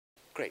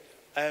Great.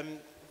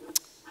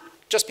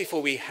 Just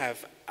before we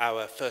have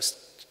our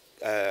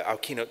our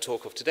keynote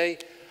talk of today,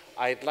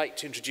 I'd like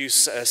to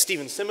introduce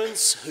Stephen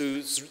Simmons,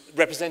 who's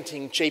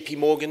representing JP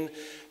Morgan.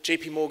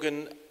 JP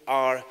Morgan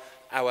are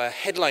our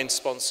headline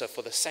sponsor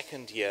for the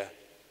second year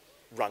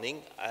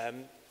running.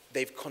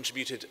 They've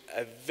contributed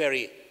a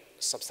very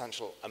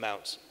substantial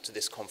amount to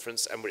this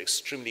conference, and we're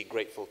extremely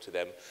grateful to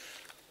them.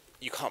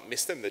 You can't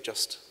miss them, they're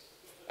just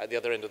at the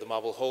other end of the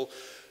marble hall.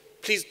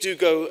 Please do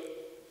go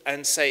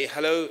and say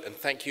hello and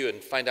thank you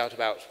and find out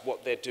about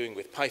what they're doing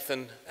with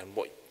Python and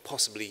what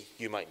possibly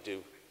you might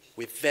do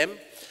with them.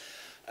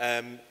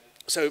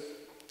 So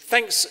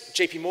thanks,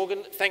 JP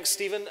Morgan, thanks,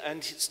 Stephen,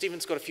 and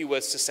Stephen's got a few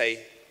words to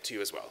say to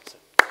you as well. So,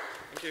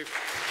 thank you.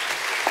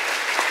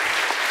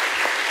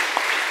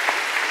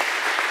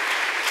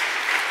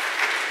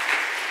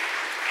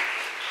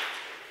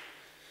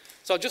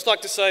 So I'd just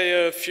like to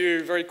say a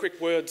few very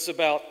quick words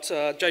about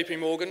JP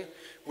Morgan.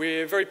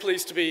 We're very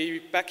pleased to be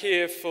back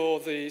here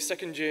for the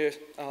second year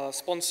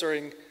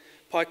sponsoring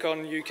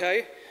PyCon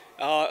UK.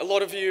 A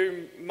lot of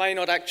you may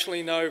not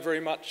actually know very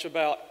much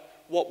about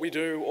what we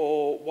do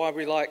or why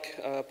we like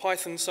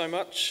Python so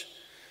much,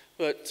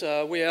 but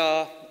we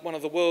are one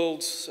of the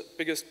world's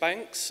biggest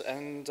banks,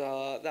 and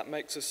that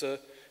makes us a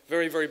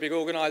very, very big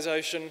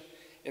organisation.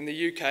 In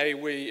the UK,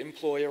 we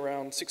employ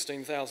around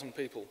 16,000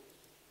 people.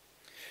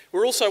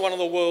 We're also one of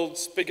the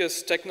world's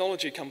biggest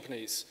technology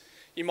companies.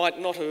 You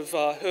might not have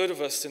heard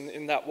of us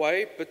in that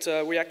way, but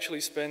we actually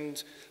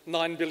spend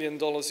 $9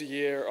 billion a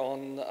year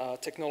on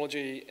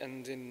technology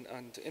and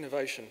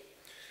innovation.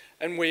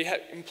 And we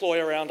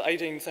employ around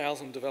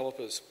 18,000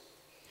 developers.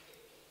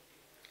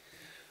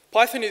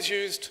 Python is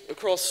used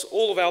across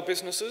all of our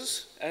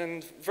businesses,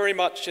 and very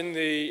much in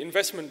the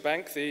investment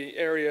bank, the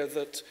area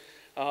that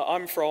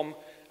I'm from.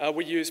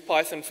 We use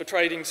Python for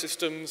trading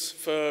systems,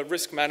 for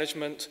risk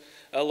management,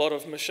 a lot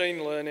of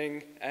machine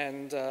learning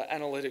and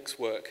analytics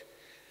work.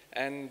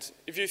 And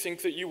if you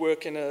think that you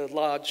work in a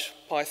large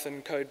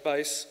Python code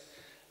base,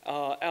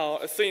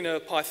 our Athena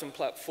Python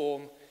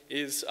platform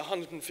is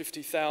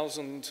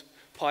 150,000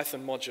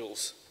 Python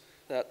modules.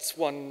 That's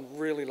one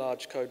really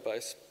large code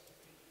base.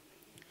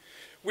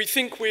 We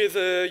think we're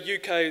the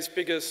UK's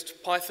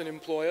biggest Python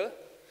employer,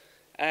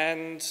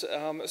 and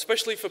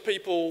especially for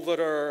people that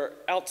are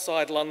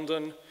outside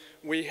London,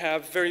 we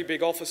have very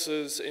big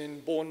offices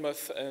in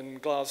Bournemouth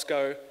and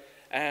Glasgow,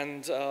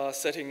 and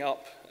setting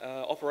up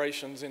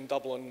operations in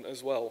Dublin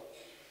as well.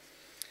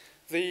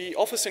 The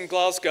office in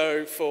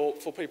Glasgow for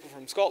people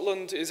from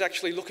Scotland is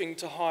actually looking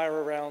to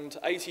hire around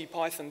 80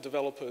 Python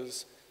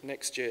developers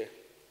next year.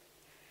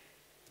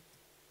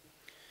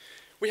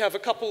 We have a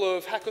couple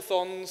of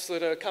hackathons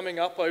that are coming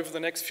up over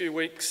the next few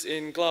weeks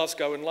in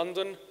Glasgow and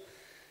London.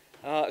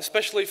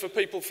 Especially for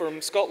people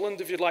from Scotland,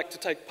 if you'd like to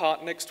take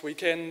part next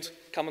weekend,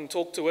 come and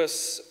talk to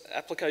us.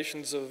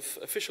 Applications have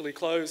officially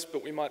closed,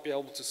 but we might be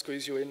able to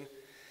squeeze you in.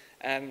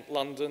 And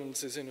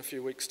London's is in a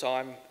few weeks'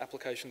 time.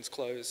 Applications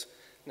close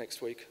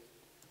next week.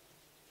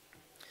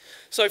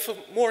 So for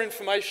more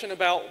information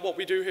about what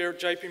we do here at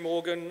JP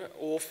Morgan,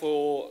 or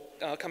for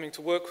coming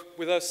to work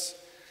with us,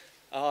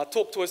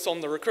 talk to us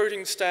on the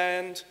recruiting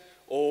stand,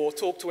 or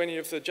talk to any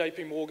of the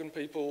JP Morgan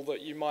people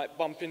that you might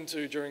bump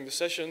into during the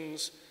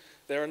sessions.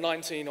 There are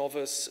 19 of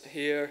us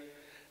here,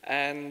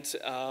 and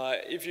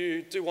if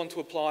you do want to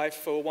apply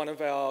for one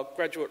of our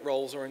graduate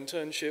roles or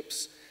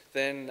internships,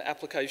 then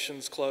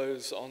applications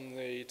close on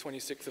the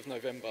 26th of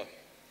November.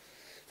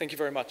 Thank you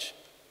very much.